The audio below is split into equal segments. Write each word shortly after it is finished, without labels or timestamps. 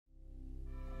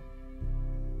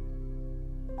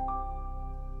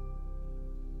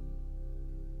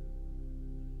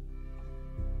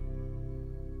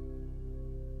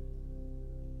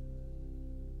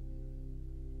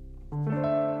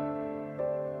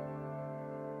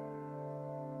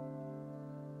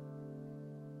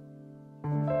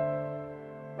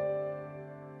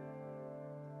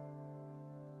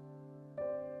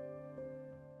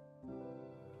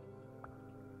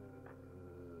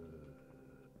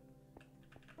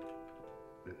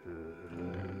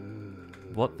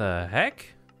What the heck?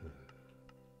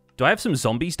 Do I have some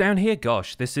zombies down here?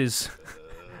 Gosh, this is...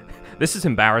 this is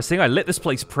embarrassing. I lit this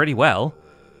place pretty well.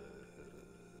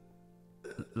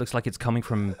 Looks like it's coming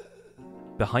from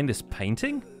behind this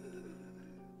painting?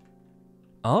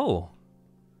 Oh.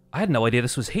 I had no idea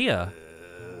this was here.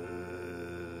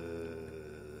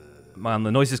 Man,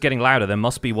 the noise is getting louder. There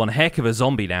must be one heck of a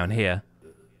zombie down here.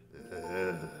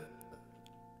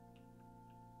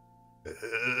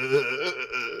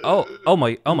 Oh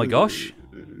my gosh.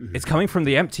 It's coming from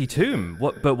the empty tomb.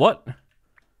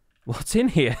 What's in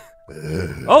here?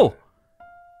 Oh.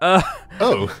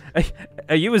 Oh.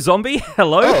 Are you a zombie?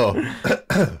 Hello?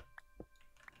 Oh.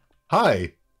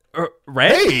 Hi.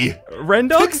 Ren? Hey!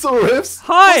 Rendog? Pixlriffs!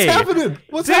 Hi! What's happening?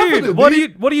 What's Dude, happening?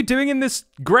 what are you doing in this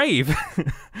grave?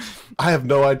 I have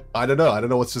no idea. I don't know. I don't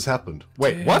know what's just happened.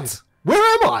 Wait, Dude. what? Where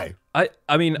am I?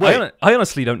 I mean, Wait. I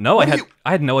honestly don't know. I you-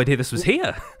 had no idea this was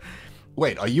here.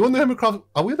 Wait, are you on the Hermitcraft?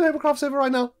 Are we on the Hermitcraft server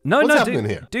right now? No, what's no, happening dude.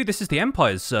 here? Dude, this is the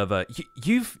Empire's server.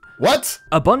 You've... What?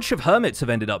 A bunch of hermits have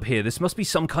ended up here. This must be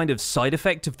some kind of side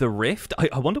effect of the rift.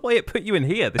 I wonder why it put you in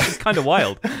here. This is kind of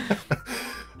wild.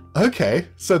 Okay,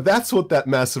 so that's what that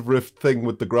massive rift thing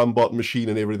with the Grumbot machine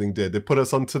and everything did. They put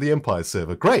us onto the Empire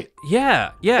server. Great.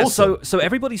 Yeah. Awesome. So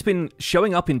everybody's been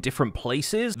showing up in different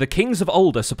places. The kings of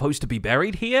old are supposed to be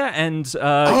buried here, and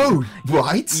Oh,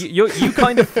 right. you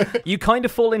kind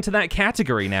of fall into that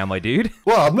category now, my dude.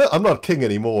 Well, I'm not king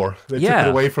anymore. They took Yeah. it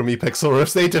away from me,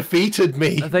 Pixlriffs. They defeated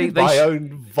me They in my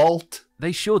own vault.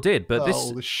 They sure did, but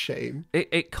Oh, the shame.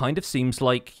 it kind of seems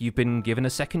like you've been given a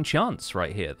second chance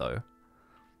right here, though.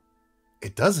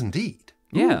 It does indeed.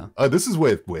 Yeah. Oh, this is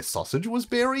where Sausage was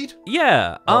buried?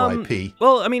 Yeah. R.I.P.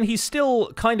 Well, I mean, he's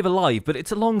still kind of alive, but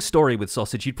it's a long story with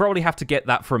Sausage. You'd probably have to get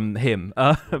that from him.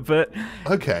 But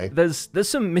Okay. there's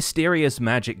some mysterious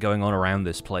magic going on around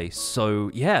this place.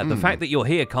 So yeah, the fact that you're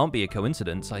here can't be a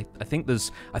coincidence. I think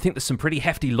there's some pretty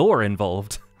hefty lore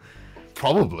involved.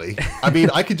 Probably. I mean,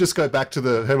 I could just go back to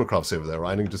the Hermitcraft server there,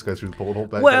 right? And just go through the portal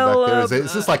back, Well, back there.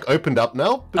 Is this like opened up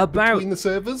now between the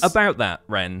servers? About that,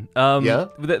 Ren. Yeah?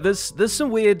 There's some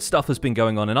weird stuff that's been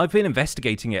going on, and I've been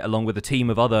investigating it along with a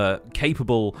team of other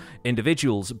capable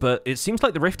individuals, but it seems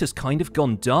like the rift has kind of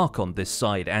gone dark on this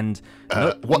side, and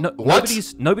what?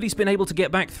 nobody's been able to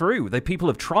get back through. People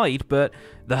have tried, but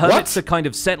the hermits are kind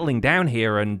of settling down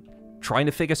here and trying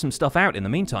to figure some stuff out in the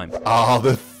meantime. Oh,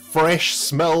 the fresh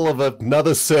smell of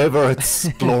another server. It's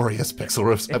glorious,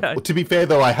 Pixlriffs. Yeah. To be fair,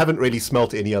 though, I haven't really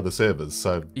smelt any other servers,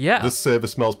 so Yeah. this server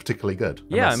smells particularly good.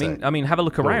 Yeah, I mean, have a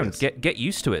look around. Glorious. Get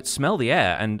used to it. Smell the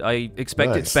air, and I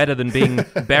expect it's Nice. better than being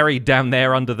buried down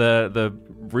there under the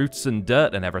roots and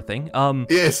dirt and everything.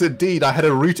 Yes, indeed. I had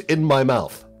a root in my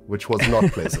mouth, which was not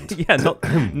pleasant. Yeah,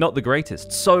 not the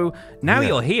greatest. So now Yeah.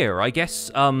 you're here, I guess.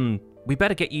 We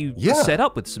better get you Yeah. set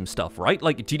up with some stuff, right?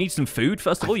 Like, do you need some food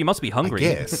first of all? You must be hungry.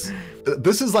 Yes.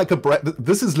 This is like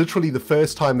this is literally the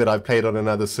first time that I've played on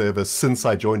another server since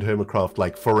I joined Hermitcraft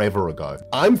like forever ago.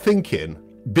 I'm thinking,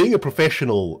 being a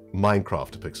professional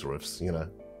Minecrafter, Pixlriffs, you know,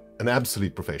 an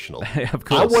absolute professional. Of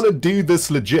course. I want to do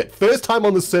this legit. First time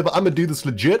on the server, I'm gonna do this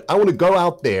legit. I want to go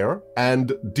out there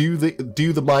and do the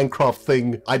Minecraft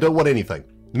thing. I don't want anything.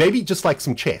 Maybe just like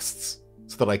some chests,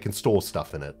 so that I can store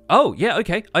stuff in it. Oh, yeah,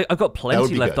 okay. I've got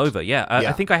plenty be left good. over, yeah.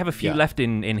 I think I have a few left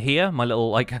in here. My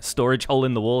little, like, storage hole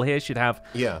in the wall here should have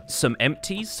some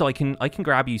empties, so I can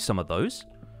grab you some of those.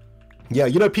 Yeah,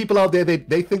 you know, people out there,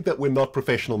 they think that we're not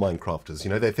professional Minecrafters. You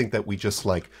know, they think that we just,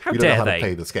 like, we don't know how to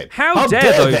play this game. How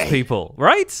dare those people,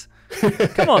 right?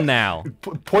 Come on now.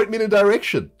 Point me in a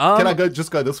direction. Can I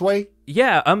just go this way?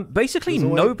 Yeah, basically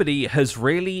nobody has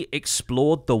really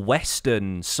explored the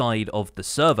western side of the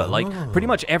server. Like, pretty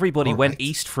much everybody went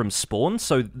east from spawn,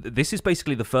 so this is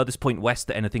basically the furthest point west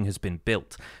that anything has been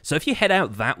built. So if you head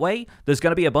out that way, there's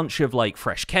going to be a bunch of, like,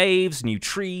 fresh caves, new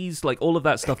trees, like, all of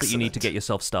that stuff that you need to get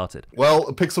yourself started.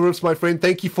 Well, Pixlriffs, my friend,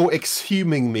 thank you for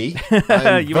exhuming me.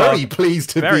 I'm very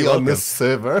pleased to be on this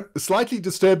server. Slightly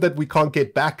disturbed that we can't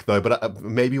get back, though, but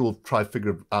maybe we'll try to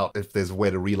figure out if there's a way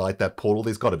to relight that portal.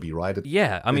 There's got to be, right?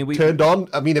 Yeah, I mean, we turned on.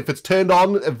 I mean, if it's turned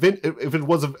on, if it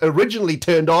was originally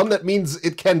turned on, that means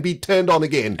it can be turned on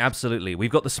again. Absolutely. We've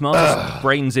got the smartest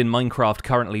brains in Minecraft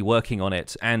currently working on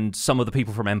it, and some of the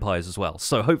people from Empires as well.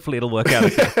 So hopefully it'll work out.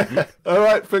 All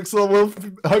right, Pixel. We'll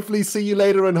hopefully see you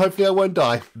later, and hopefully I won't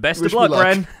die. Best of luck,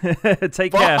 Ren.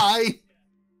 Take care. Bye.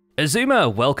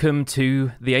 Xisuma, welcome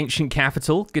to the ancient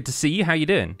capital. Good to see you. How you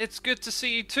doing? It's good to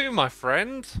see you too, my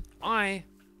friend. I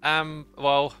am,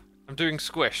 well, I'm doing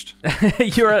squished.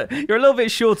 You're a little bit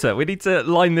shorter. We need to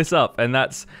line this up, and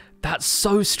that's That's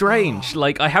so strange.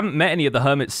 Like, I haven't met any of the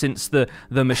hermits since the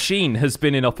machine has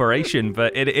been in operation,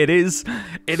 but it is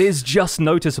just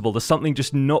noticeable. There's something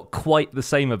just not quite the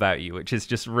same about you, which is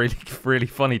just really, really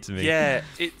funny to me. Yeah,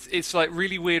 it's like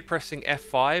really weird pressing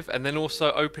F5 and then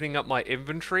also opening up my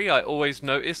inventory. I always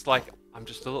notice, like, I'm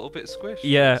just a little bit squished.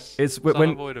 Yeah, it's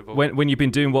unavoidable. when you've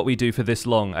been doing what we do for this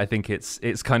long, I think it's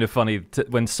kind of funny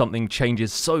when something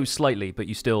changes so slightly, but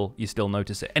you still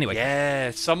notice it. Anyway.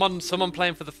 Yeah, someone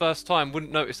playing for the first time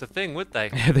wouldn't notice a thing, would they?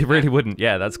 They really wouldn't.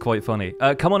 Yeah, that's quite funny.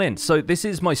 Come on in. So this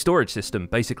is my storage system,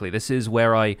 basically. This is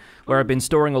where I've been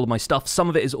storing all of my stuff. Some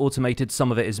of it is automated,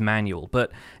 some of it is manual.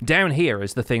 But down here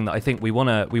is the thing that I think we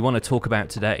wanna talk about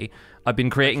today. I've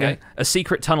been creating a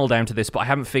secret tunnel down to this, but I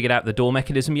haven't figured out the door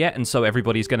mechanism yet, and so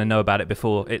everybody's going to know about it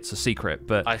before it's a secret.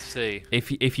 But I see.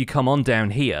 If you come on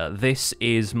down here, this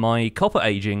is my copper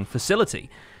aging facility.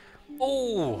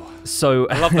 Oh, so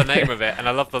I love the name of it, and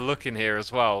I love the look in here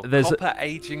as well. There's copper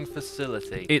aging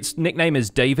facility. Its nickname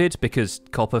is David because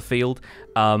Copperfield.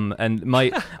 And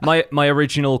my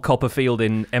original copper field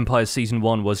in Empire Season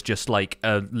 1 was just like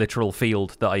a literal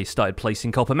field that I started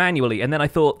placing copper manually, and then I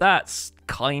thought that's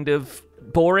kind of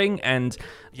boring, and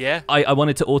yeah, I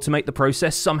wanted to automate the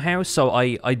process somehow, so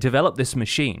I developed this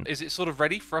machine. Is it sort of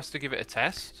ready for us to give it a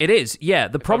test? It is, yeah.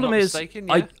 The problem is,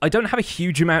 I don't have a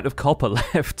huge amount of copper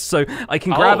left, so I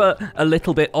can grab a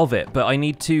little bit of it, but I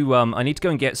need to go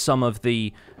and get some of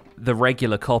the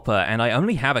regular copper, and I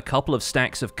only have a couple of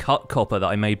stacks of cut copper that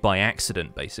I made by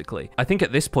accident, basically. I think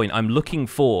at this point I'm looking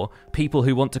for people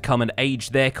who want to come and age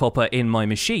their copper in my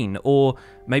machine, or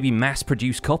maybe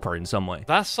mass-produce copper in some way.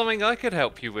 That's something I could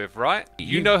help you with, right?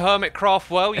 You know Hermitcraft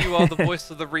well, you are the voice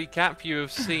of the recap, you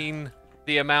have seen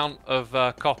the amount of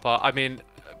copper. I mean,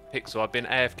 Pixel, I've been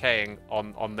AFKing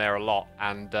on there a lot,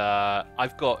 and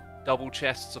I've got double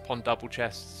chests upon double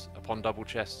chests upon double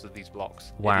chests of these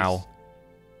blocks. Wow.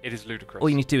 It is ludicrous. All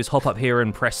you need to do is hop up here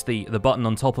and press the button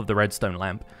on top of the redstone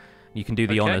lamp. You can do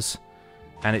the honors.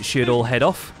 And it should all head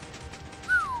off.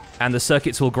 And the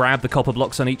circuits will grab the copper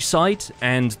blocks on each side,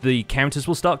 and the counters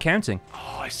will start counting.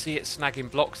 Oh, I see it snagging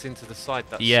blocks into the side.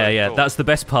 That's yeah, so yeah, cool. That's the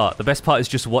best part. The best part is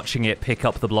just watching it pick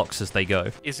up the blocks as they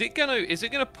go. Is it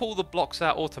gonna pull the blocks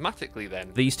out automatically then?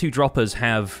 These two droppers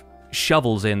have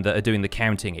shovels in that are doing the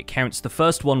counting. It counts the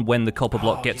first one when the copper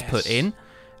block gets put in.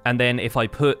 And then if I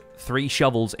put 3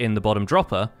 shovels in the bottom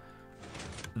dropper,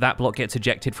 that block gets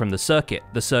ejected from the circuit.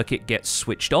 The circuit gets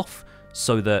switched off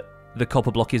so that the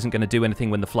copper block isn't going to do anything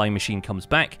when the flying machine comes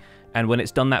back. And when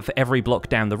it's done that for every block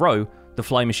down the row, the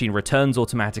flying machine returns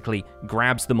automatically,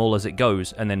 grabs them all as it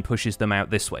goes, and then pushes them out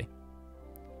this way.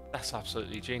 That's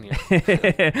absolutely genius.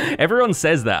 Everyone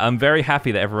says that. I'm very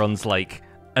happy that everyone's like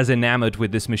as enamored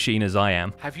with this machine as I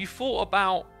am. Have you thought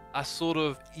about a sort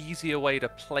of easier way to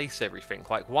place everything?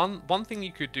 Like one thing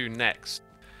you could do next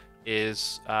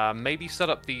is maybe set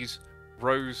up these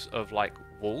rows of like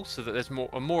walls so that there's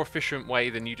a more efficient way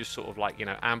than you just sort of like, you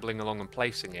know, ambling along and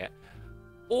placing it.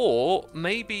 Or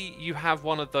maybe you have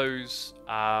one of those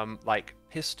like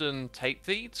piston tape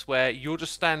feeds where you're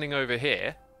just standing over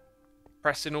here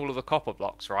pressing all of the copper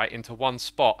blocks, right, into one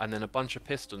spot, and then a bunch of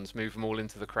pistons move them all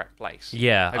into the correct place.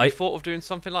 Yeah. Have you thought of doing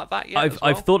something like that yet?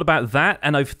 I've thought about that,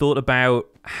 and I've thought about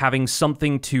having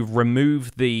something to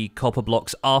remove the copper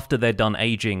blocks after they're done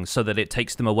aging so that it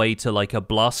takes them away to like a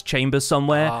blast chamber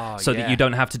somewhere so that you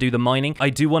don't have to do the mining. I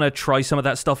do want to try some of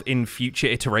that stuff in future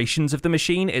iterations of the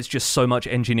machine. It's just so much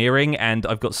engineering, and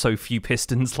I've got so few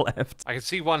pistons left. I can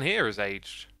see one here is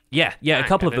aged. Yeah, a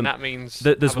couple of them. That means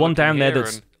there's one down there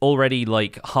that's already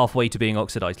like halfway to being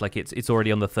oxidized. Like it's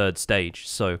already on the 3rd stage.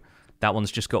 So that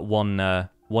one's just got one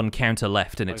counter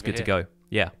left, and it's good to go.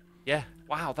 Yeah. Yeah.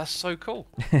 Wow, that's so cool.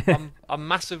 I'm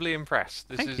massively impressed.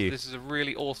 This is a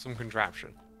really awesome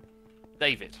contraption.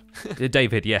 David.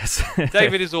 David, yes.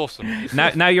 David is awesome.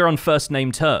 Now you're on first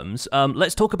name terms.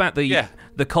 Let's talk about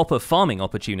the copper farming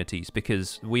opportunities,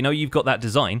 because we know you've got that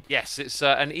design. Yes, it's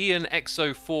an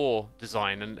Ianxofour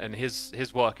design, and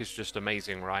his work is just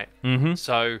amazing, right? Mm-hmm.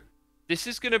 So this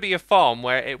is going to be a farm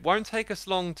where it won't take us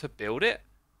long to build it,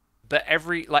 but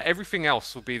everything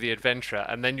else will be the adventure,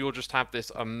 and then you'll just have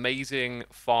this amazing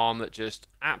farm that just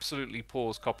absolutely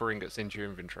pours copper ingots into your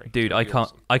inventory. Dude, I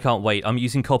can't wait. I'm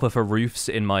using copper for roofs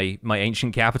in my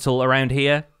ancient capital around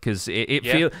here, because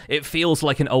it feels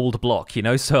like an old block, you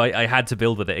know. So I had to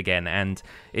build with it again, and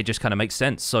it just kind of makes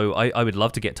sense. So I would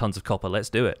love to get tons of copper. Let's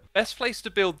do it. Best place to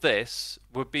build this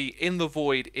would be in the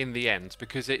void in the end,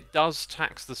 because it does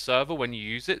tax the server when you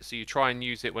use it. So you try and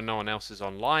use it when no one else is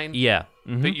online. Yeah.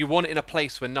 Mm-hmm. But you want it in a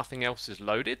place where nothing else is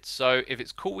loaded. So if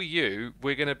it's cool with you,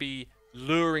 we're going to be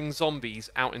luring zombies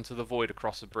out into the void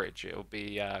across a bridge. It'll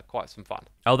be quite some fun.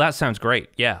 Oh, that sounds great.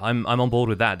 Yeah, I'm on board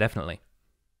with that, definitely.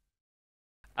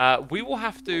 We will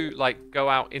have to like go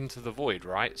out into the void,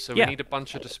 right? So we need a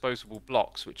bunch of disposable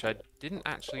blocks, which I didn't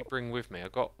actually bring with me. I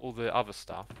got all the other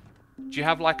stuff. Do you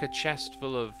have like a chest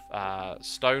full of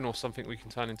stone or something we can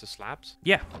turn into slabs?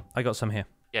 Yeah, I got some here.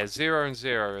 Yeah, 0 and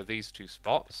 0 are these two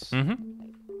spots.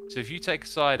 So if you take a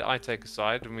side, I take a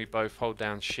side, and we both hold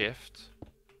down shift.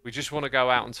 We just want to go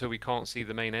out until we can't see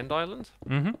the main end island.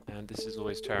 And this is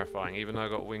always terrifying, even though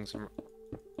I've got wings and...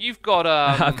 You've got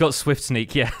I've got swift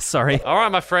sneak, yeah, sorry. All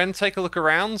right, my friend, take a look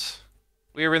around.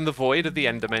 We're in the void of the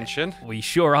end dimension. We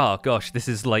sure are. Gosh, this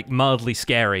is like mildly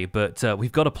scary, but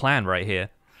we've got a plan right here.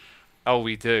 Oh,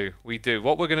 we do. We do.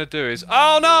 What we're going to do is...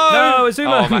 Oh, no! No,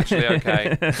 Xisuma! Oh, I'm actually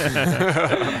okay.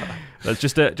 That's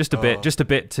just a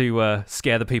bit to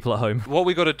scare the people at home. What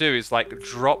we got to do is, like,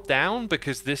 drop down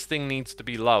because this thing needs to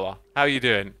be lower. How are you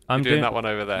doing? I'm doing that one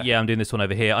over there. Yeah, I'm doing this one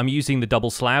over here. I'm using the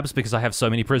double slabs because I have so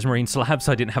many prismarine slabs.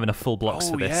 I didn't have enough full blocks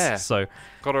for this. Yeah. So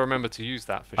got to remember to use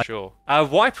that for sure.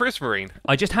 Why prismarine?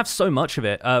 I just have so much of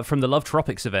it from the Love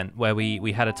Tropics event where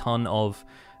we had a ton of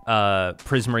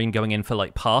prismarine going in for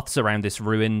like paths around this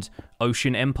ruined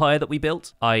ocean empire that we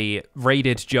built. I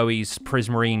raided Joey's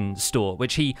prismarine store,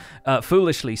 which he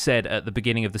foolishly said at the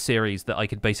beginning of the series that I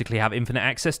could basically have infinite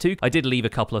access to. I did leave a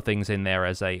couple of things in there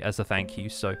as a thank you,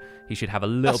 so he should have a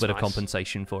little bit of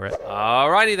compensation for it.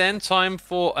 Alrighty then, time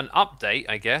for an update,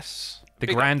 I guess. The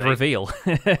grand reveal.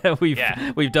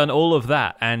 We've done all of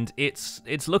that, and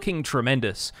it's looking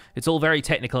tremendous. It's all very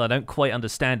technical. I don't quite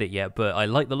understand it yet, but I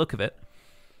like the look of it.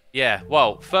 Yeah,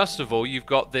 well, first of all, you've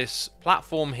got this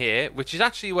platform here, which is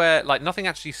actually where, like, nothing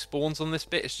actually spawns on this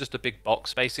bit. It's just a big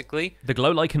box, basically. The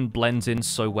glow lichen blends in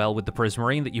so well with the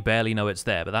prismarine that you barely know it's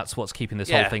there, but that's what's keeping this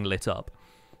whole thing lit up.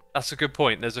 That's a good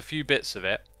point. There's a few bits of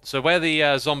it. So where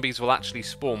the zombies will actually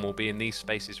spawn will be in these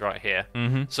spaces right here.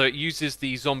 So it uses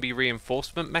the zombie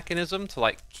reinforcement mechanism to,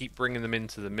 like, keep bringing them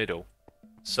into the middle.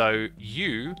 So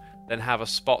you then have a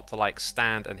spot to, like,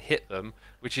 stand and hit them,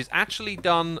 which is actually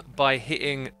done by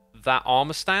hitting that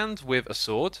armor stand with a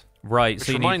sword. Right, which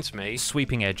so reminds me,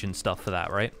 sweeping edge and stuff for that,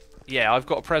 right? Yeah, I've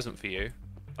got a present for you.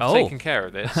 I've taken care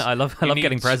of this. I love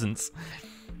getting presents.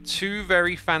 2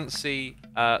 very fancy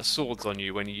swords on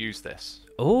you when you use this.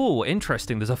 Oh,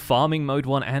 interesting. There's a farming mode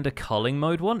one and a culling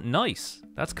mode one. Nice.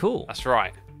 That's cool. That's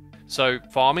right. So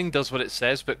farming does what it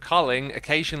says, but culling,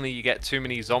 occasionally you get too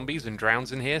many zombies and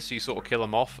drowns in here, so you sort of kill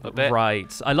them off a bit.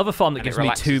 Right. I love a farm that gives me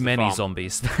too many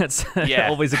zombies. That's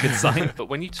always a good sign. But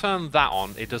when you turn that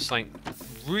on, it does something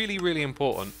really, really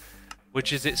important,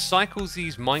 which is it cycles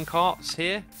these minecarts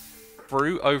here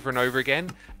through over and over again.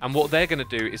 And what they're going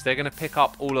to do is they're going to pick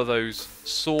up all of those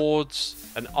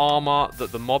swords and armor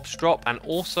that the mobs drop, and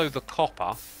also the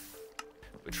copper,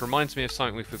 which reminds me of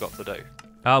something we forgot to do.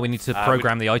 Oh, we need to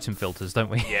program the item filters,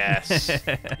 don't we? Yes.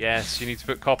 Yes, you need to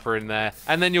put copper in there.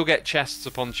 And then you'll get chests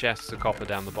upon chests of copper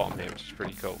down the bottom here, which is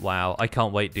pretty cool. Wow, I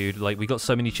can't wait, dude. Like, we got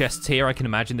so many chests here, I can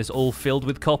imagine this all filled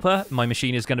with copper. My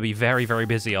machine is going to be very, very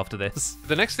busy after this.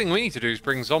 The next thing we need to do is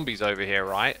bring zombies over here,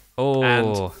 right? Oh,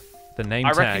 and the name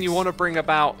tags. I reckon you want to bring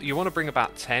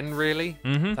about 10, really,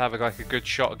 to have like a good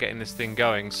shot at getting this thing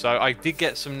going. So I did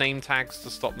get some name tags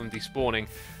to stop them despawning.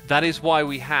 That is why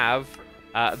we have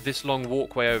this long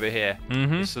walkway over here,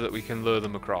 so that we can lure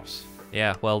them across.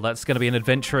 Yeah, well, that's going to be an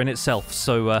adventure in itself,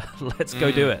 so let's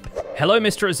go do it. Hello,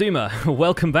 Mr. Xisuma.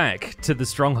 Welcome back to the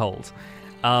Stronghold.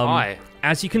 Hi.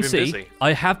 As you can see,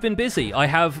 I have been busy. I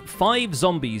have 5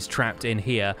 zombies trapped in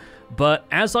here, but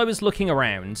as I was looking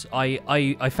around,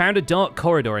 I found a dark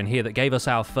corridor in here that gave us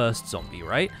our first zombie,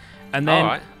 right? And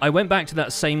then I went back to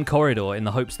that same corridor in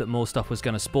the hopes that more stuff was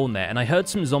going to spawn there, and I heard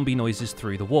some zombie noises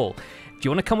through the wall. Do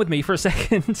you want to come with me for a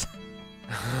second?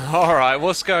 All right,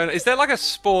 what's going on? Is there like a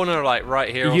spawner like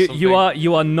right here or something?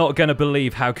 You are not going to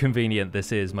believe how convenient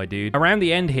this is, my dude. Around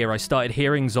the end here, I started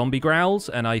hearing zombie growls,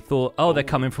 and I thought, oh, they're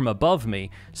coming from above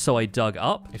me. So I dug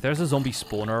up. If there's a zombie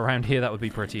spawner around here, that would be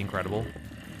pretty incredible.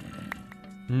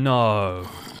 No.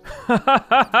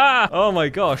 Oh my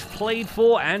gosh, played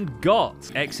for and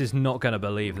got. X is not going to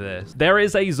believe this. There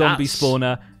is a zombie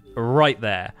spawner right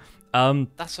there.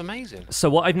 That's amazing. So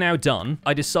what I've now done,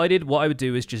 I decided what I would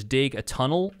do is just dig a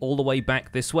tunnel all the way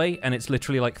back this way, and it's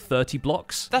literally like 30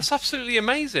 blocks. That's absolutely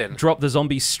amazing. Drop the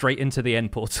zombies straight into the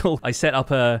end portal. I set up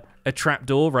a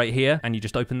trapdoor right here, and you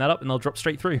just open that up, and they'll drop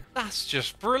straight through. That's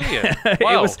just brilliant.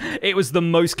 Wow. It was the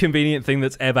most convenient thing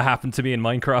that's ever happened to me in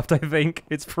Minecraft, I think.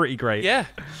 It's pretty great. Yeah.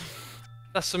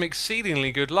 That's some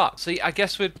exceedingly good luck. See, I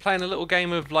guess we're playing a little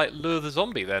game of, like, lure the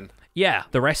zombie then. Yeah,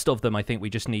 the rest of them, I think we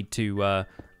just need to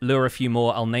lure a few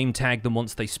more. I'll name tag them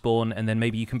once they spawn, and then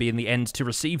maybe you can be in the end to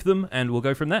receive them, and we'll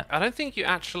go from there. I don't think you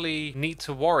actually need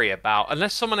to worry about,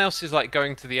 unless someone else is like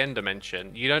going to the end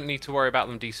dimension, you don't need to worry about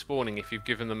them despawning if you've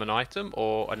given them an item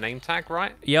or a name tag,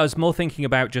 right? Yeah, I was more thinking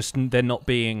about just there not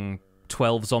being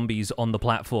 12 zombies on the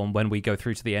platform when we go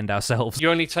through to the end ourselves. You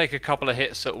only take a couple of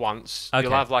hits at once. Okay.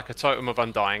 You'll have like a totem of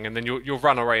undying, and then you'll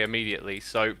run away immediately.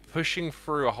 So pushing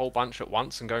through a whole bunch at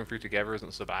once and going through together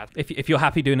isn't so bad. If you're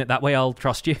happy doing it that way, I'll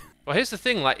trust you. Well, here's the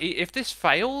thing, like, if this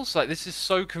fails, like, this is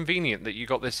so convenient that you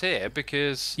got this here,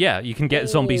 because... Yeah, you can get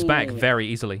zombies back very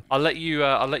easily. I'll let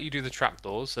you do the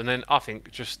trapdoors, and then I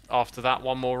think just after that,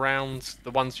 one more round,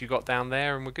 the ones you got down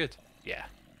there, and we're good. Yeah.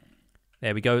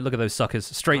 There we go. Look at those suckers.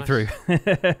 Straight through.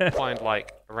 Find,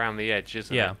 like, around the edge,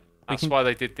 isn't Yeah. it? That's why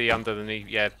they did the under the knee.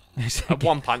 Yeah,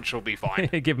 one punch will be fine.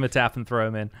 Give them a tap and throw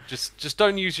them in. Just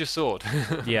don't use your sword.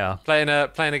 Yeah. Playing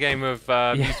a game of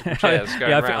musical chairs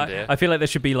going around here. I feel like there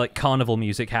should be like carnival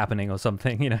music happening or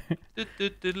something, you know.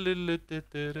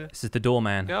 This is the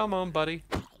doorman. Come on, buddy.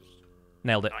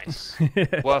 Nailed it. Nice.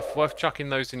 worth chucking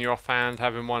those in your offhand,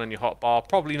 having one in your hotbar.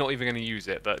 Probably not even going to use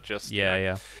it, but just yeah, you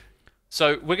know. yeah.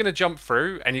 So we're going to jump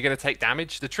through, and you're going to take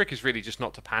damage. The trick is really just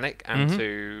not to panic and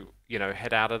to, you know,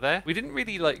 head out of there. We didn't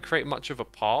really like create much of a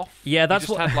path. Yeah, that's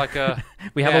we just had like a.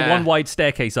 We have a one wide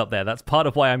staircase up there. That's part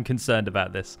of why I'm concerned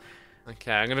about this.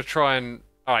 Okay, I'm going to try and.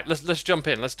 All right, let's jump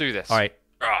in. Let's do this. All right.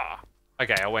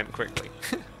 Okay, I went quickly.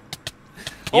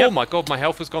 Oh my god, my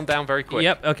health has gone down very quick.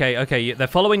 Yep. Okay. They're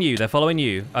following you. They're following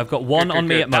you. I've got one Good, on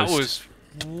me good. at most.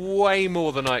 That was way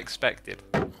more than I expected.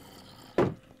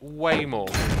 Way more.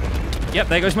 Yep.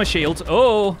 There goes my shield.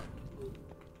 Oh.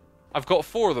 I've got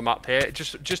 4 of them up here.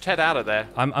 Just head out of there.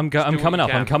 I'm coming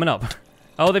up. I'm coming up.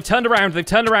 Oh, they've turned around. They've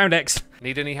turned around, X.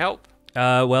 Need any help?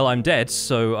 Well, I'm dead,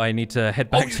 so I need to head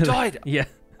back Oh, you to died. Yeah.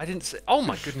 I didn't say. Oh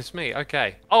my goodness me.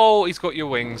 Okay. Oh, he's got your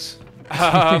wings.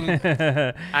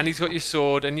 And he's got your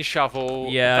sword and your shovel.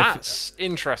 Yeah, That's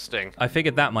interesting. I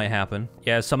figured that might happen.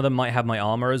 Yeah, some of them might have my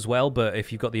armor as well, but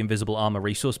if you've got the invisible armor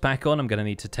resource pack on, I'm going to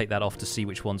need to take that off to see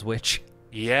which one's which.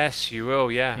 Yes, you will.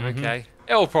 Yeah. Okay.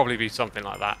 It'll probably be something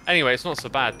like that. Anyway, it's not so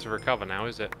bad to recover now,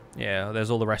 is it? Yeah, there's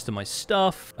all the rest of my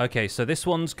stuff. Okay, so this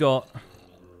one's got...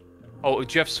 Oh,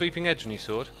 do you have sweeping edge on your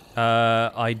sword?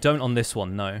 I don't on this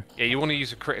one, no. Yeah, you want to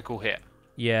use a critical hit.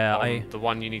 Yeah, on the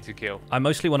one you need to kill. I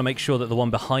mostly want to make sure that the one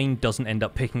behind doesn't end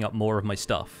up picking up more of my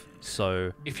stuff.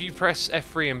 So if you press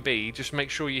F3 and B, just make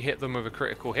sure you hit them with a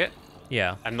critical hit.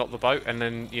 Yeah. And not the boat, and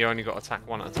then you only got to attack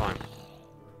one at a time.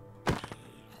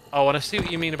 Oh, and I see what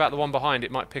you mean about the one behind.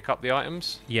 It might pick up the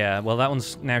items. Yeah, well, that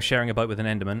one's now sharing a boat with an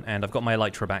Enderman, and I've got my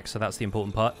Elytra back, so that's the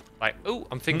important part. Like, oh,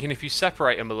 I'm thinking if you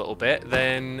separate them a little bit,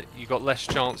 then you got less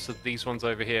chance of these ones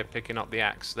over here picking up the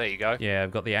axe. There you go. Yeah,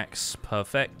 I've got the axe.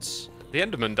 Perfect. The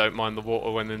Endermen don't mind the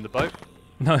water when in the boat.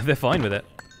 No, they're fine with it.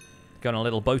 Going on a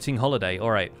little boating holiday.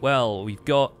 All right, well, we've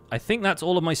got... I think that's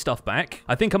all of my stuff back.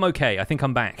 I think I'm okay. I think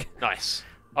I'm back. Nice.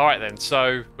 All right, then.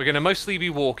 So we're going to mostly be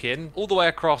walking all the way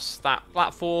across that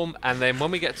platform, and then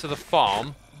when we get to the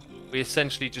farm, we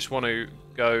essentially just want to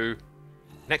go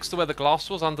next to where the glass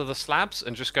was under the slabs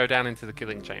and just go down into the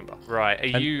killing chamber.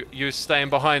 Right. Are you staying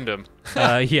behind them?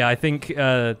 Yeah, I think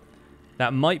that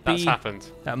might be... That's happened.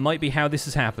 That might be how this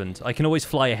has happened. I can always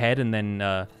fly ahead and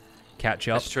then catch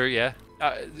up. That's true, yeah.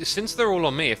 Since they're all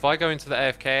on me, if I go into the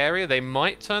AFK area, they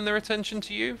might turn their attention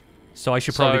to you. So I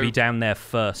should probably be down there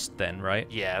first then, right?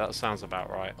 Yeah, that sounds about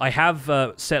right. I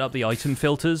have set up the item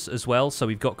filters as well, so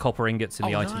we've got copper ingots in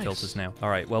the item filters now. All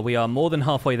right, well, we are more than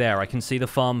halfway there. I can see the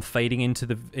farm fading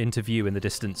into view in the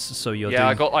distance, so you're doing...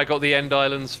 I got the end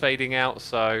islands fading out,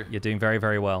 so... You're doing very,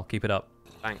 very well. Keep it up.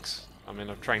 Thanks. I mean,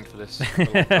 I've trained for this for a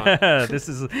long time. This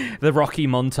is the Rocky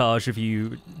montage of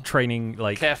you training,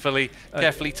 like... Carefully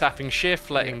tapping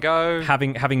shift, letting go.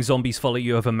 Having zombies follow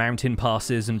you over mountain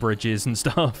passes and bridges and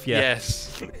stuff, yeah.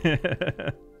 Yes.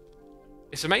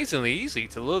 It's amazingly easy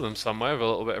to lure them somewhere with a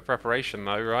little bit of preparation,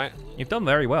 though, right? You've done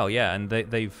very well, yeah, and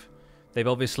they've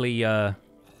obviously had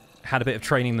a bit of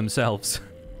training themselves.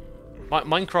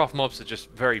 Minecraft mobs are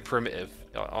just very primitive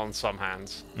on some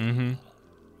hands. Mm-hmm.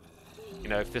 You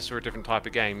know, if this were a different type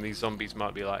of game, these zombies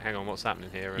might be like, hang on, what's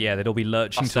happening here? And yeah, they'd all be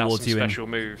lurching towards you special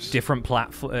in moves. different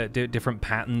different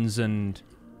patterns and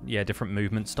different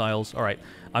movement styles. All right,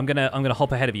 I'm gonna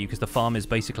hop ahead of you because the farm is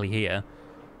basically here.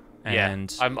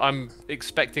 And yeah, I'm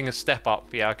expecting a step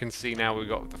up. Yeah, I can see now we've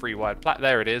got the 3 wide plat.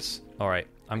 There it is. All right,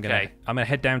 I'm gonna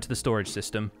head down to the storage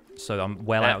system, so I'm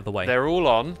well out of the way. They're all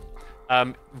on.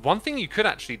 One thing you could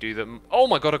actually do them. Oh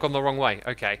my god, I've gone the wrong way.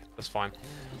 Okay, that's fine.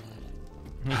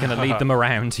 You're going to lead them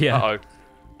around, yeah.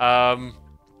 Uh-oh.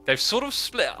 They've sort of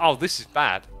split... Oh, this is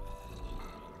bad.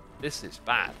 This is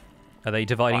bad. Are they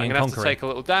dividing Right, and I'm gonna have to conquering? take a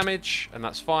little damage, and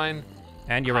that's fine.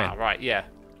 And you're in. Right, yeah.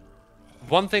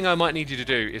 One thing I might need you to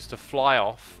do is to fly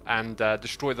off and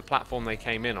destroy the platform they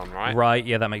came in on, right? Right,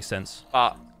 yeah, that makes sense.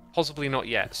 But possibly not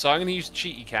yet. So I'm going to use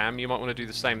cheaty cam. You might want to do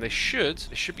the same. They should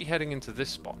be heading into this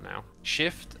spot now.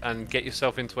 Shift and get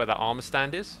yourself into where that armor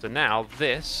stand is. So now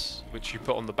this, which you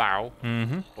put on the barrel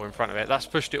or in front of it, that's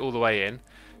pushed it all the way in.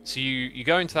 So you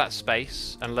go into that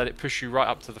space and let it push you right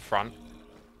up to the front.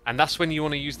 And that's when you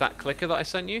want to use that clicker that I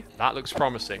sent you. That looks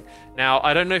promising. Now,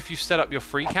 I don't know if you've set up your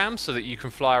free cam so that you can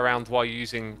fly around while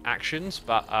using actions,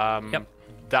 but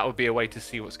that would be a way to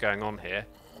see what's going on here.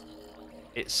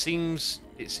 It seems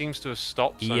to have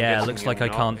stopped. So yeah, it looks like I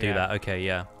can't do that. Okay,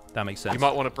 yeah, that makes sense. You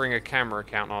might want to bring a camera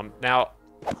account on. Now,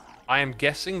 I am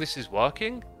guessing this is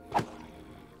working.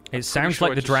 It sounds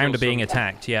like the drowned are being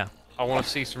attacked, yeah. I want to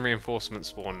see some reinforcements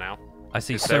spawn now. I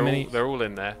see so many... They're all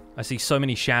in there. I see so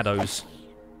many shadows.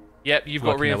 Yep, you've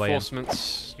got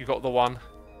reinforcements. You've got the one.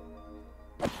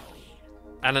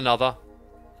 And another.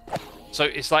 So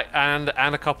it's like, and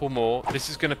a couple more. This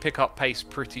is going to pick up pace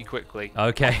pretty quickly.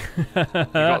 Okay.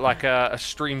 You've got like a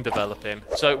stream developing.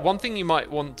 So one thing you might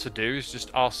want to do is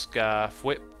just ask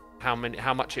Fwip how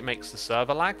much it makes the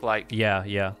server lag. Like,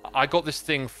 yeah. I got this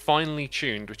thing finely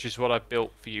tuned, which is what I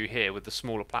built for you here with the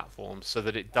smaller platforms, so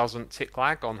that it doesn't tick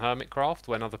lag on Hermitcraft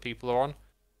when other people are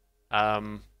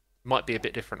on. Might be a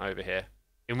bit different over here.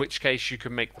 In which case you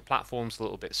can make the platforms a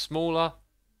little bit smaller.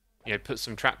 You know, put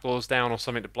some trapdoors down or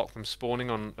something to block them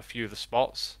spawning on a few of the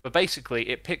spots. But basically,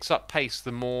 it picks up pace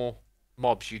the more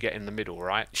mobs you get in the middle,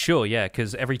 right? Sure, yeah,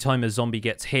 because every time a zombie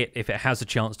gets hit, if it has a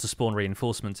chance to spawn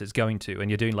reinforcements, it's going to,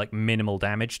 and you're doing, like, minimal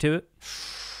damage to it.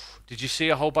 Did you see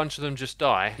a whole bunch of them just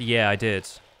die? Yeah, I did.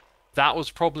 That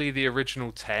was probably the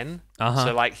original 10.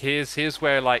 So, like, here's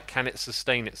where, like, can it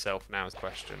sustain itself now is the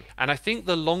question. And I think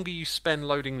the longer you spend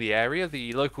loading the area,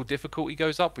 the local difficulty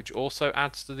goes up, which also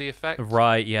adds to the effect.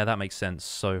 Right, yeah, that makes sense.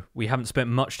 So we haven't spent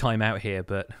much time out here,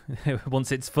 but once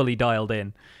it's fully dialed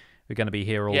in, we're going to be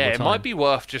here all the time. Yeah, it might be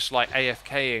worth just, like,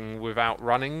 AFKing without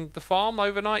running the farm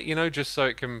overnight, you know, just so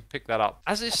it can pick that up.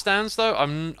 As it stands, though,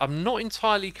 I'm not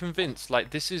entirely convinced. Like,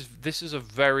 this is a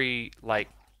very, like,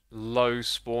 low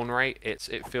spawn rate.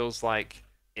 It feels like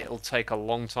it'll take a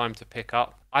long time to pick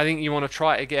up. I think you want to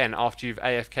try it again after you've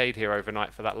AFK'd here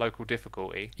overnight for that local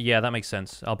difficulty. Yeah, that makes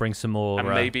sense. I'll bring some more. And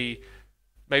maybe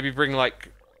bring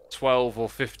like 12 or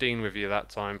 15 with you that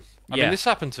time. I mean, this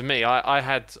happened to me. I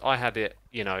had it,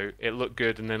 you know, it looked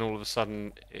good, and then all of a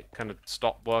sudden it kind of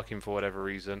stopped working for whatever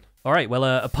reason. All right, well,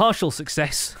 a partial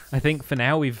success, I think, for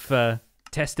now. We've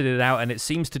tested it out, and it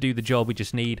seems to do the job. We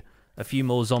just need a few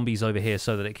more zombies over here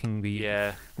so that it can be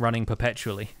running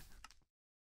perpetually.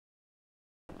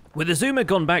 With Xisuma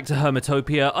gone back to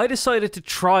Hermitopia, I decided to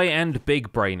try and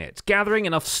big brain it, gathering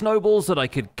enough snowballs that I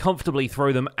could comfortably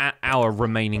throw them at our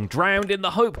remaining drowned in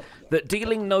the hope that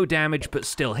dealing no damage but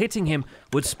still hitting him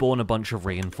would spawn a bunch of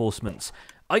reinforcements.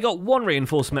 I got one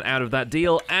reinforcement out of that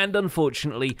deal, and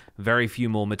unfortunately, very few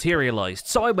more materialized,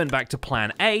 so I went back to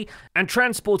plan A and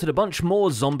transported a bunch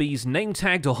more zombies,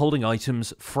 name-tagged or holding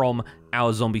items from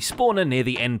our zombie spawner near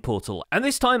the end portal. And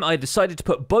this time I decided to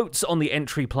put boats on the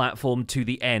entry platform to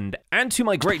the end, and to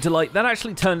my great delight, that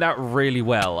actually turned out really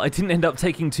well. I didn't end up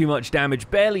taking too much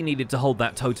damage, barely needed to hold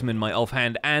that totem in my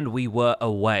offhand, and we were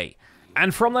away.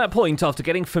 And from that point, after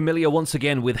getting familiar once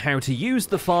again with how to use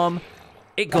the farm,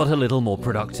 it got a little more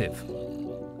productive.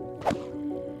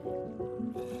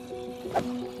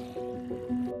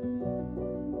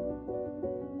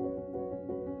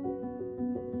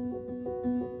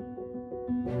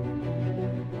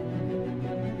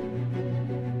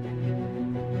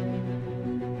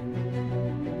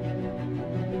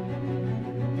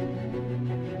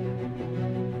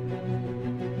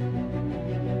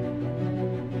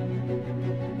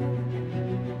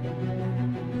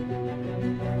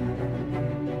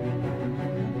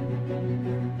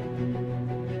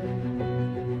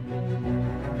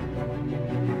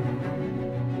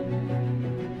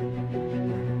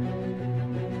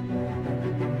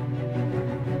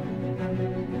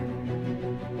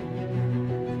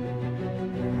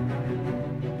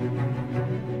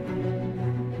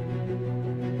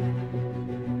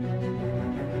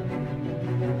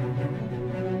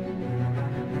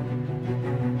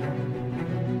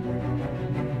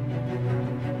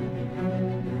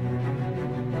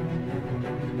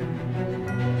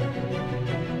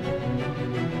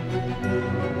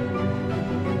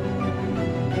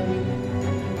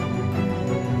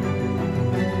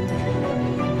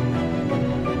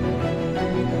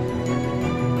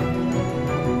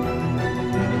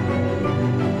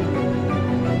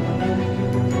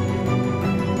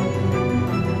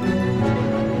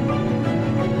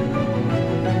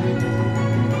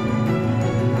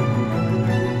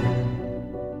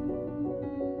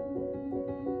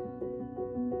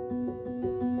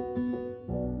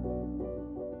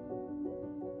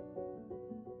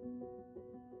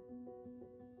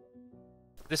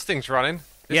 This thing's running.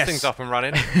 This Yes. thing's up and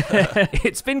running.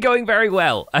 It's been going very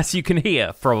well, as you can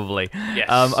hear, probably. Yes.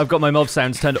 I've got my mob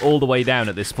sounds turned all the way down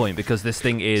at this point because this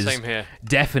thing is Same here.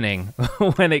 deafening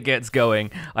when it gets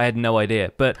going. I had no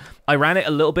idea. But I ran it a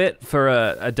little bit for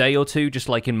a day or two, just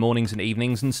like in mornings and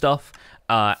evenings and stuff.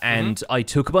 And I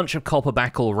took a bunch of copper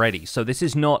back already. So this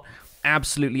is not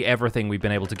absolutely everything we've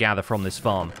been able to gather from this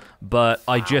farm. But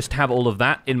I just have all of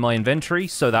that in my inventory,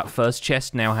 so that first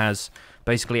chest now has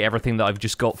basically everything that I've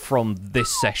just got from this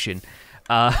session.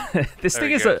 This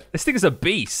thing is a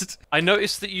beast. I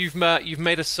noticed that you've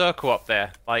made a circle up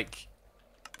there. Like,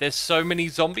 there's so many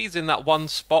zombies in that one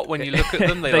spot. When you look at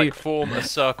them, they like form a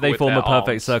circle. They with form their a perfect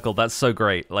arms. circle. That's so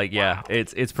great. Like, yeah, Wow.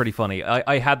 it's pretty funny.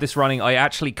 I had this running. I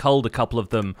actually culled a couple of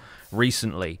them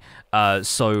recently.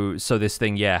 So this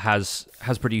thing, yeah, has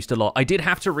produced a lot. I did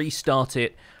have to restart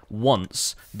it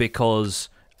once because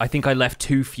I think I left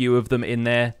too few of them in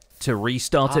there to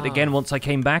restart it again once I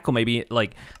came back, or maybe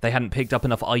like they hadn't picked up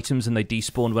enough items and they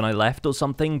despawned when I left or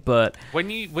something. But when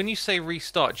you say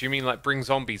restart, do you mean like bring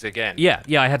zombies again? yeah,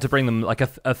 I had to bring them like a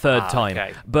third time.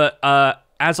 Okay. But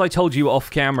as I told you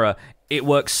off camera, it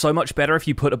works so much better if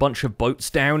you put a bunch of boats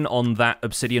down on that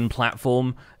obsidian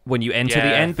platform when you enter the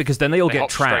Yeah. end, because then they all They get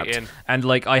hop straight trapped. in. And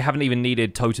like I haven't even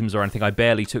needed totems or anything. I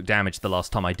barely took damage the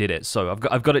last time I did it, so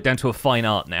I've got it down to a fine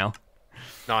art now.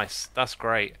 Nice. That's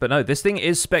great. But no, this thing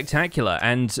is spectacular,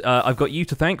 and I've got you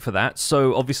to thank for that.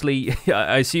 So obviously,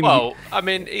 I assume. Well, I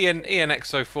mean,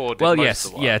 Ianxofour did Well, most yes,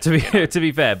 of the work, yeah. To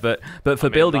be fair, but for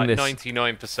building this,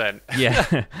 99%.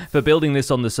 yeah, for building this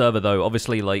on the server though,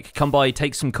 obviously, like, come by,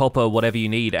 take some copper, whatever you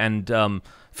need, and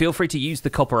feel free to use the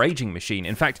copper aging machine.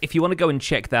 In fact, if you want to go and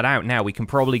check that out now, we can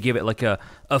probably give it like a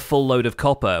full load of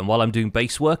copper, and while I'm doing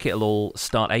base work, it'll all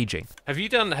start aging. Have you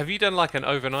done like an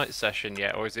overnight session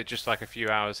yet, or is it just like a few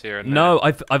hours here and there? No,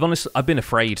 I've been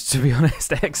afraid, to be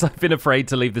honest, X. I've been afraid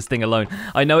to leave this thing alone.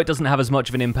 I know it doesn't have as much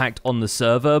of an impact on the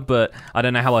server, but I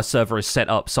don't know how our server is set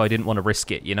up, so I didn't want to risk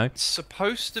it, you know? It's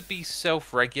supposed to be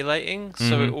self-regulating,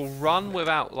 so it will run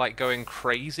without like going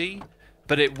crazy,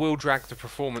 but it will drag the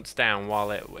performance down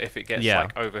if it gets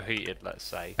like overheated, let's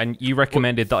say. And you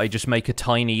recommended that I just make a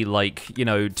tiny, like, you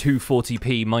know,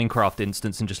 240p Minecraft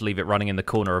instance and just leave it running in the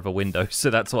corner of a window.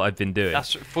 So that's what I've been doing.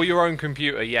 That's for your own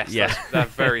computer, yes. Yeah.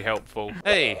 That's very helpful.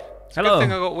 Hey, it's a Hello. good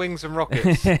thing I got wings and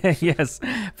rockets. Yes,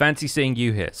 fancy seeing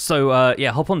you here. So,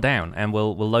 yeah, hop on down and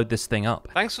we'll load this thing up.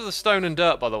 Thanks for the stone and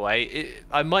dirt, by the way.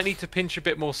 I might need to pinch a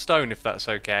bit more stone if that's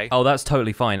okay. Oh, that's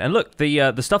totally fine. And look,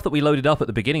 the stuff that we loaded up at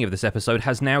the beginning of this episode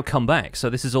has now come back. So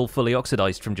this is all fully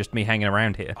oxidized from just me hanging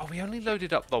around here. Oh, we only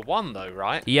loaded up the one though,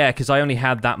 right? Yeah, because I only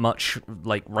had that much,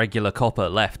 like, regular copper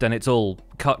left, and it's all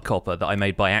cut copper that I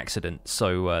made by accident,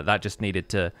 so that just needed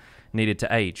to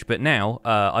age. But now,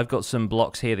 I've got some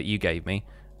blocks here that you gave me,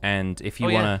 and if you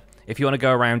wanna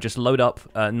go around, just load up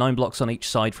 9 blocks on each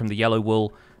side from the yellow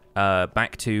wool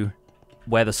back to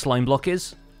where the slime block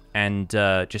is, and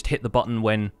just hit the button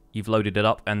when you've loaded it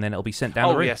up, and then it'll be sent down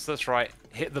the route. Oh, yes, that's right.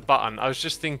 Hit the button. I was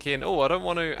just thinking, I don't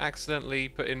want to accidentally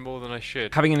put in more than I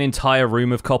should. Having an entire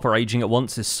room of copper aging at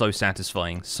once is so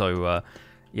satisfying. So,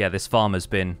 yeah, this farm has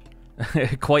been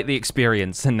quite the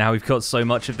experience, and now we've got so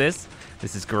much of this.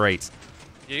 This is great.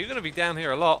 Yeah, you're going to be down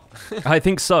here a lot. I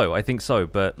think so,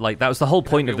 but, like, that was the whole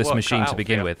point of this work machine cut to out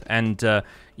begin for you. with. And,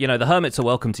 you know, the hermits are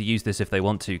welcome to use this if they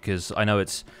want to, because I know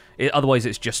otherwise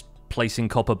it's just placing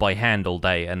copper by hand all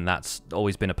day, and that's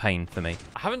always been a pain for me.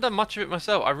 I haven't done much of it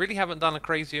myself. I really haven't done a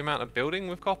crazy amount of building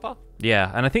with copper. Yeah,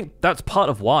 and I think that's part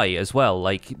of why as well,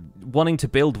 like, wanting to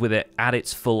build with it at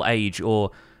its full age,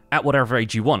 or at whatever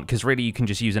age you want, because really you can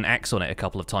just use an axe on it a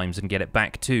couple of times and get it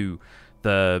back to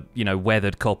the, you know,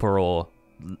 weathered copper or,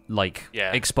 like,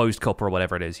 exposed copper or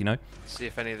whatever it is, you know? See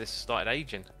if any of this started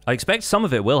aging. I expect some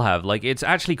of it will have. Like, it's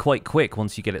actually quite quick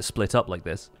once you get it split up like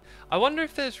this. I wonder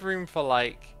if there's room for,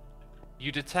 like,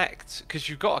 you detect, because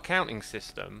you've got a counting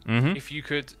system, if you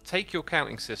could take your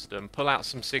counting system, pull out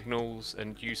some signals,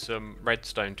 and use some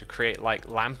redstone to create, like,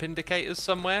 lamp indicators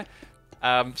somewhere.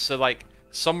 So, like,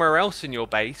 somewhere else in your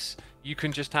base, you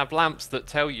can just have lamps that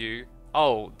tell you,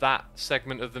 oh, that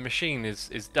segment of the machine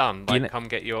is done. Like, come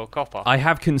get your copper. I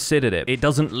have considered it. It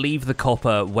doesn't leave the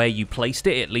copper where you placed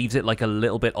it. It leaves it, like, a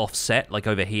little bit offset, like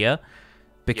over here,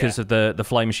 because of the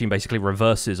fly machine basically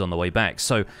reverses on the way back.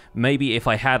 So maybe if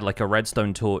I had, like, a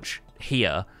redstone torch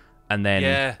here, and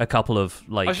then a couple of,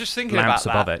 like, I was just thinking lamps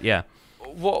about above it, yeah.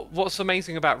 What's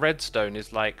amazing about redstone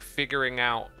is, like, figuring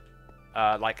out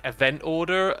like event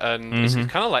order, and it's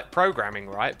kind of like programming,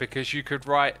 right? Because you could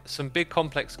write some big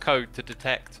complex code to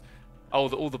detect, all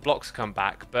the blocks come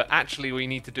back, but actually what you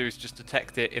need to do is just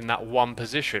detect it in that one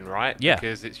position, right? Yeah.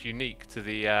 Because it's unique to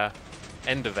the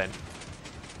end event.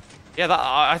 Yeah,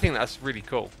 I think that's really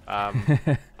cool. I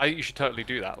think you should totally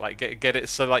do that. Like, get it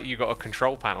so like you got a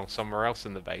control panel somewhere else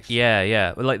in the base. Yeah,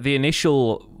 yeah. Like the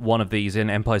initial one of these in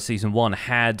Empire Season 1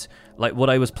 had, like, what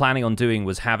I was planning on doing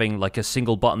was having like a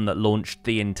single button that launched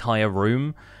the entire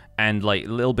room, and like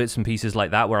little bits and pieces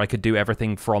like that where I could do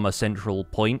everything from a central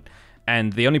point.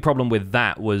 And the only problem with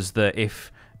that was that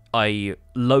if I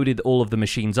loaded all of the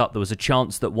machines up, there was a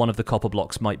chance that one of the copper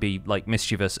blocks might be like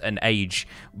mischievous and age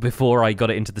before I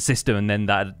got it into the system, and then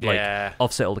that like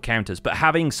offset all the counters. But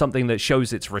having something that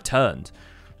shows it's returned,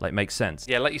 like, makes sense.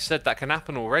 Yeah, like you said, that can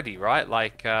happen already, right?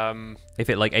 Like, if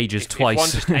it like ages twice, if one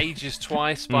just ages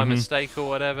twice by mistake or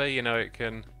whatever, you know, it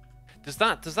can. Does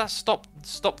that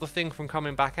stop the thing from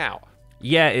coming back out?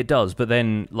 Yeah, it does. But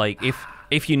then, like,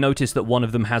 if you notice that one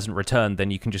of them hasn't returned, then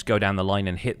you can just go down the line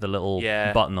and hit the little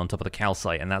button on top of the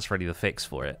calcite, and that's really the fix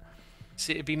for it.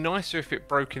 See, it'd be nicer if it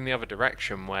broke in the other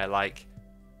direction, where, like,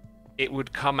 it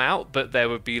would come out, but there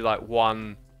would be, like,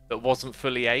 one that wasn't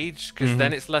fully aged, because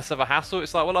then it's less of a hassle.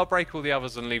 It's like, well, I'll break all the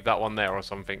others and leave that one there or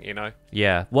something, you know?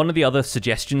 Yeah. One of the other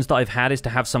suggestions that I've had is to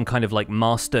have some kind of, like,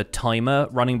 master timer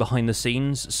running behind the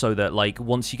scenes, so that, like,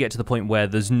 once you get to the point where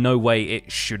there's no way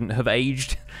it shouldn't have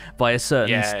aged by a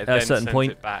certain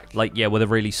point, like, yeah, with a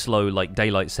really slow, like,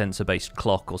 daylight sensor-based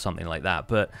clock or something like that.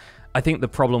 But I think the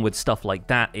problem with stuff like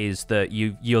that is that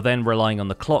you're then relying on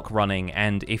the clock running,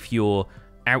 and if you're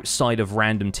outside of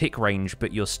random tick range,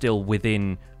 but you're still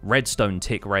within redstone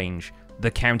tick range, the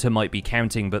counter might be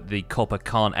counting, but the copper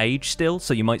can't age still,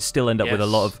 so you might still end up with a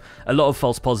lot of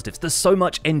false positives. There's so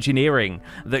much engineering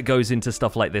that goes into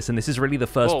stuff like this, and this is really the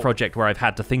first project where I've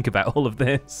had to think about all of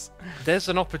this. There's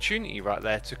an opportunity right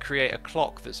there to create a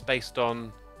clock that's based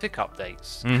on tick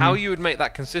updates. How you would make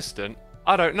that consistent,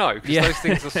 I don't know, because those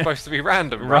things are supposed to be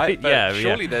random, right? But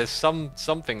surely there's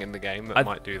something in the game that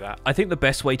might do that. I think the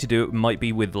best way to do it might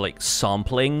be with, like,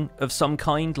 sampling of some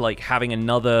kind, like having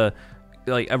another,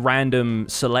 like, a random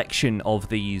selection of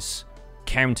these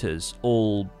counters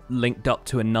all linked up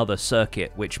to another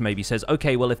circuit, which maybe says,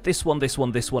 okay, well, if this one, this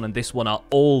one, this one, and this one are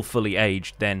all fully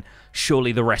aged, then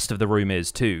surely the rest of the room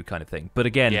is too, kind of thing. But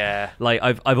again, like,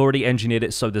 I've already engineered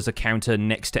it so there's a counter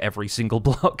next to every single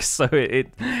block, so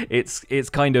it's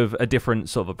kind of a different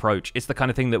sort of approach. It's the kind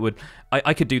of thing that would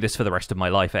I could do this for the rest of my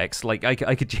life, X. Like,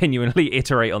 I could genuinely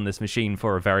iterate on this machine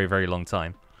for a very, very long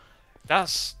time.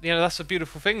 That's a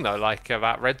beautiful thing though, like,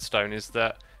 about redstone, is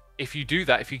that if you do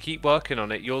that, if you keep working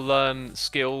on it, you'll learn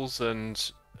skills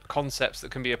and concepts that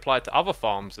can be applied to other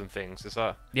farms and things. It's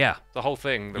the whole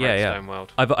thing, the redstone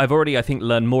world. I've already, I think,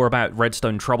 learned more about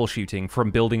redstone troubleshooting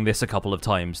from building this a couple of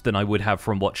times than I would have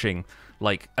from watching,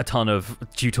 like, a ton of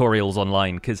tutorials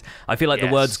online, because I feel like the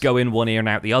words go in one ear and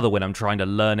out the other when I'm trying to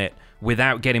learn it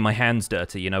without getting my hands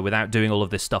dirty, you know, without doing all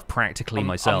of this stuff practically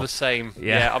myself. I'm the same.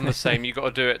 Yeah, I'm the same. You got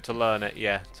to do it to learn it.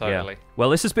 Yeah, totally. Yeah. Well,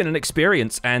 this has been an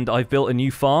experience, and I've built a new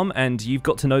farm, and you've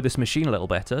got to know this machine a little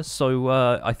better, so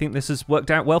I think this has worked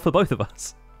out well for both of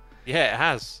us. Yeah, it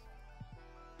has.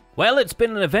 Well, it's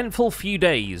been an eventful few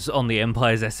days on the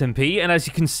Empire's SMP, and as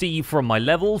you can see from my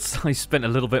levels, I spent a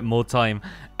little bit more time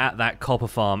at that copper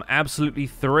farm. Absolutely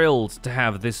thrilled to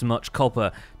have this much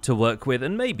copper to work with,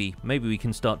 and maybe we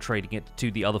can start trading it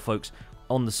to the other folks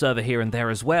on the server here and there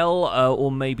as well, or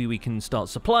maybe we can start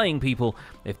supplying people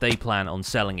if they plan on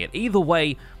selling it. Either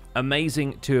way,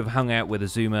 amazing to have hung out with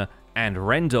Xisuma and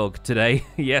Rendog today.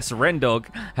 Yes,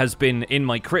 Rendog has been in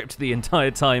my crypt the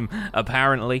entire time,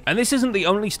 apparently. And this isn't the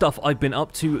only stuff I've been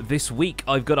up to this week.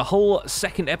 I've got a whole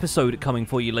second episode coming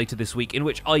for you later this week, in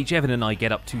which Jevin and I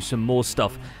get up to some more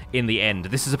stuff in the end.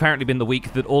 This has apparently been the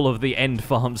week that all of the end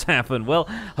farms happen. Well,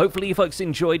 hopefully you folks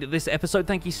enjoyed this episode.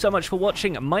 Thank you so much for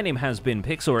watching. My name has been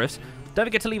Pixlriffs. Don't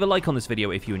forget to leave a like on this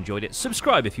video if you enjoyed it.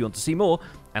 Subscribe if you want to see more,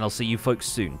 and I'll see you folks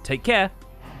soon. Take care.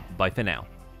 Bye for now.